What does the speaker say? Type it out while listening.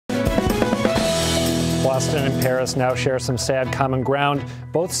Boston and Paris now share some sad common ground.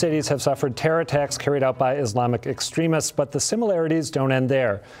 Both cities have suffered terror attacks carried out by Islamic extremists, but the similarities don't end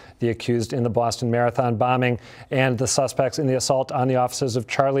there. The accused in the Boston Marathon bombing and the suspects in the assault on the offices of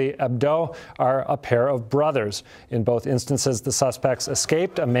Charlie Hebdo are a pair of brothers. In both instances, the suspects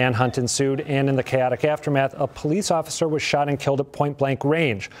escaped, a manhunt ensued, and in the chaotic aftermath, a police officer was shot and killed at point-blank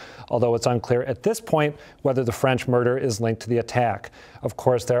range, although it's unclear at this point whether the French murder is linked to the attack. Of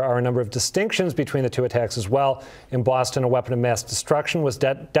course, there are a number of distinctions between the two attacks as well. In Boston, a weapon of mass destruction was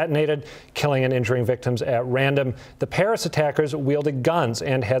detonated, killing and injuring victims at random. The Paris attackers wielded guns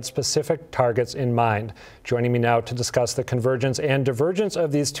and had specific targets in mind. Joining me now to discuss the convergence and divergence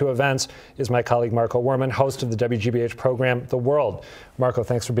of these two events is my colleague Marco Werman, host of the WGBH program The World. Marco,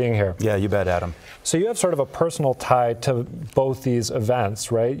 thanks for being here. Yeah, you bet, Adam. So you have sort of a personal tie to both these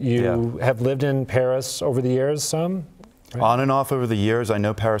events, right? You have lived in Paris over the years, some? Right. On and off over the years. I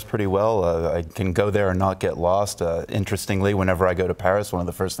know Paris pretty well. I can go there and not get lost. Interestingly, whenever I go to Paris, one of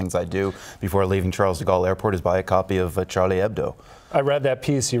the first things I do before leaving Charles de Gaulle Airport is buy a copy of Charlie Hebdo. I read that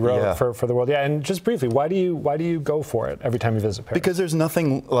piece you wrote for The World. Yeah, and just briefly, why do you go for it every time you visit Paris? Because there's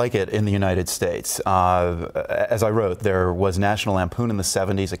nothing like it in the United States. As I wrote, there was National Lampoon in the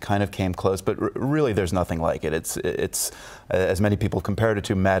 70s. It kind of came close, but really there's nothing like it. It's as many people compared it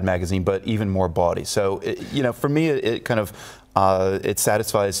to Mad Magazine, but even more bawdy. So, for me, it kind of it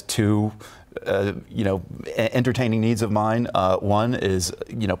satisfies two entertaining needs of mine. One is,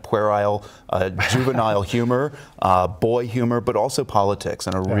 puerile, juvenile humor, boy humor, but also politics,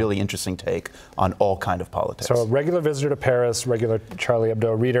 and a really interesting take on all kind of politics. So a regular visitor to Paris, regular Charlie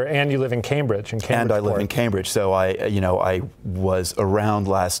Hebdo reader, and you live in Cambridge. And I live in Cambridge, so I was around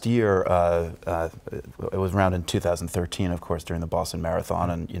last year. It was around in 2013, of course, during the Boston Marathon,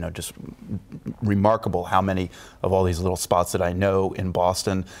 and just remarkable how many of all these little spots that I know in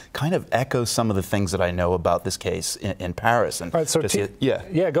Boston kind of echo some of the things that I know about this case in Paris. And all right, so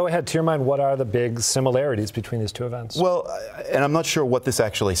go ahead. To your mind, what are the big similarities between these two events? Well, and I'm not sure what this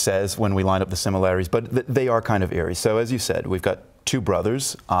actually says when we line up the similarities, but they are kind of eerie. So as you said, we've got two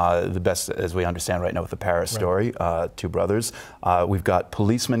brothers, the best as we understand right now with the Paris story, two brothers. We've got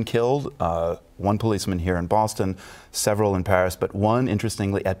policemen killed, one policeman here in Boston, several in Paris, but one,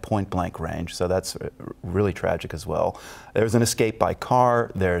 interestingly, at point-blank range, so that's really tragic as well. There's an escape by car,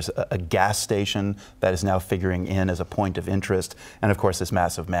 there's a gas station that is now figuring in as a point of interest, and of course this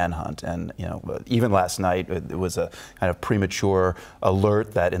massive manhunt. And even last night, it was a kind of premature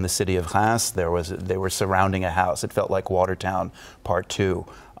alert that in the city of Reims, they were surrounding a house. It felt like Watertown Part 2.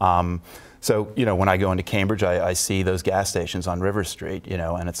 So, when I go into Cambridge, I see those gas stations on River Street,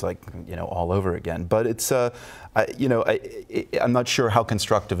 and it's like, all over again. But it's, I'm not sure how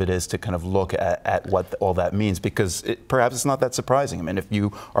constructive it is to kind of look at what all that means, because perhaps it's not that surprising. I mean, if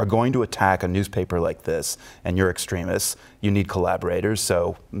you are going to attack a newspaper like this and you're extremists, you need collaborators.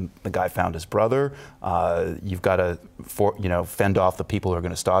 So the guy found his brother. You've got to, fend off the people who are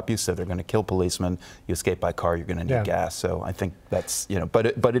going to stop you. So they're going to kill policemen. You escape by car, you're going to need gas. So I think that's,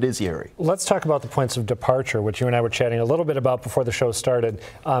 but it is eerie. Let's talk about the points of departure, which you and I were chatting a little bit about before the show started.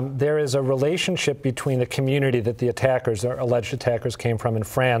 There is a relationship between the community that the attackers, or alleged attackers, came from in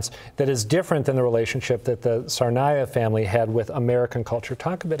France that is different than the relationship that the Tsarnaev family had with American culture.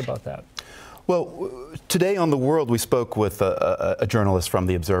 Talk a bit about that. Well, today on The World, we spoke with a journalist from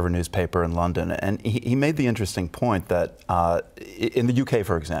the Observer newspaper in London, and he made the interesting point that in the UK,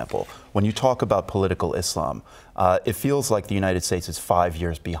 for example, when you talk about political Islam, it feels like the United States is 5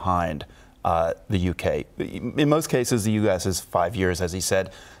 years behind the UK. In most cases, the US is 5 years, as he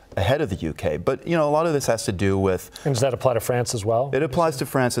said, ahead of the UK. But, a lot of this has to do with... And does that apply to France as well? It applies to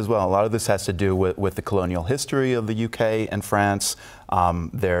France as well. A lot of this has to do with the colonial history of the UK and France.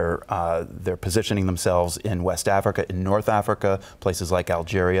 They're positioning themselves in West Africa, in North Africa, places like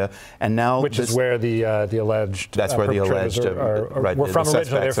Algeria, and now... Which is where the alleged... That's where the alleged... were from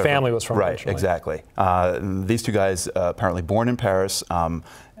originally. Their family was from originally. Right, exactly. These two guys, apparently born in Paris,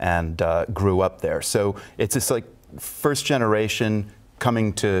 and grew up there. So it's this like first generation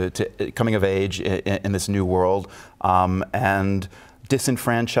coming of age in this new world, and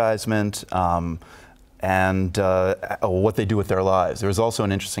disenfranchisement, and what they do with their lives. There's also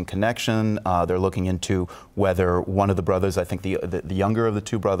an interesting connection. They're looking into whether one of the brothers, I think the younger of the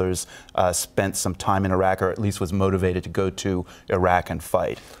two brothers, spent some time in Iraq, or at least was motivated to go to Iraq and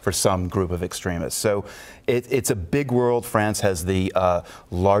fight for some group of extremists. So it's a big world. France has the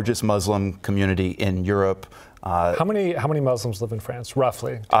largest Muslim community in Europe. How many Muslims live in France,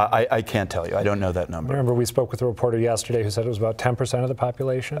 roughly? I can't tell you. I don't know that number. Remember, we spoke with a reporter yesterday who said it was about 10% of the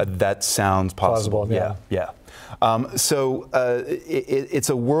population? That sounds possible. Yeah. It's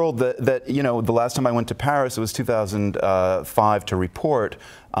a world that, you know, the last time I went to Paris, it was 2005 to report.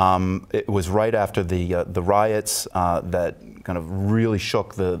 It was right after the riots that kind of really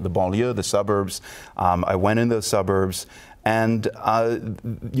shook the banlieue, the suburbs. I went in those suburbs, and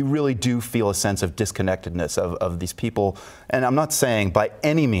you really do feel a sense of disconnectedness of these people. And I'm not saying by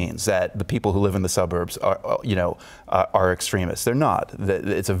any means that the people who live in the suburbs are extremists. They're not.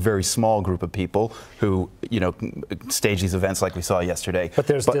 It's a very small group of people who, you know, stage these events like we saw yesterday. But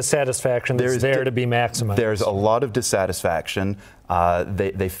there's dissatisfaction that's there to be maximized. There's a lot of dissatisfaction.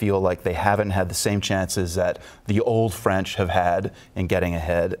 They feel like they haven't had the same chances that the old French have had in getting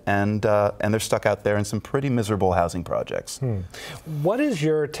ahead, and they're stuck out there in some pretty miserable housing projects. What is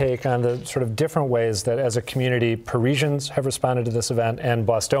your take on the sort of different ways that, as a community, Parisians have responded to this event and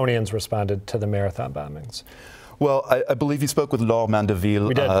Bostonians responded to the marathon bombings? Well, I believe you spoke with Laure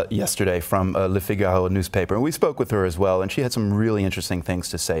Mandeville yesterday from Le Figaro newspaper, and we spoke with her as well, and she had some really interesting things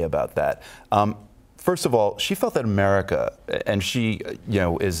to say about that. First of all, she felt that America, and she, you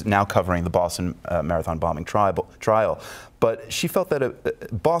know, is now covering the Boston Marathon bombing trial, but she felt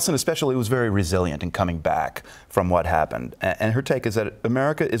that Boston especially was very resilient in coming back from what happened. And her take is that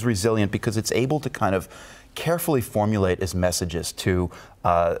America is resilient because it's able to kind of carefully formulate its messages to,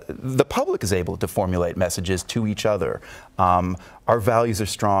 the public is able to formulate messages to each other. Our values are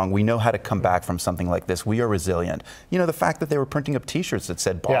strong. We know how to come back from something like this. We are resilient. You know, the fact that they were printing up T-shirts that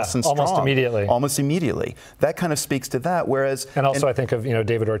said Boston Strong. Almost immediately. Almost immediately. That kind of speaks to that, whereas... And also I think of, you know,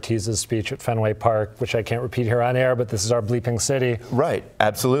 David Ortiz's speech at Fenway Park, which I can't repeat here on air, but this is our bleeping city. Right,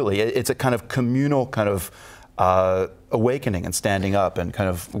 absolutely. It's a kind of communal kind of awakening and standing up and kind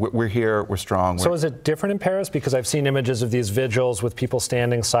of, we're here, we're strong. So is it different in Paris? Because I've seen images of these vigils with people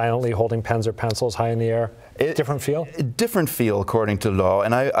standing silently holding pens or pencils high in the air. Different feel? Different feel, according to Law.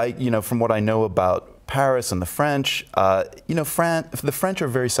 And I, you know, from what I know about Paris and the French, you know, the French are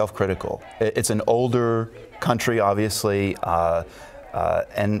very self-critical. It's an older country, obviously,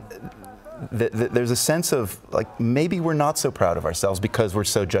 and there's a sense of, like, maybe we're not so proud of ourselves because we're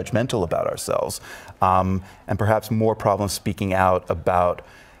so judgmental about ourselves, and perhaps more problems speaking out about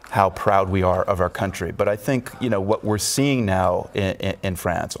how proud we are of our country. But I think, you know, what we're seeing now in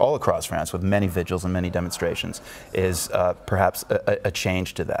France, all across France, with many vigils and many demonstrations, is perhaps a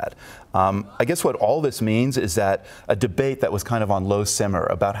change to that. I guess what all this means is that a debate that was kind of on low simmer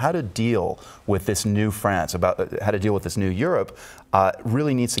about how to deal with this new France, about how to deal with this new Europe,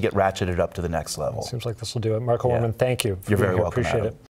 really needs to get ratcheted up to the next level. Seems like this will do it. Marco Werman, thank you. You're very welcome. Appreciate it.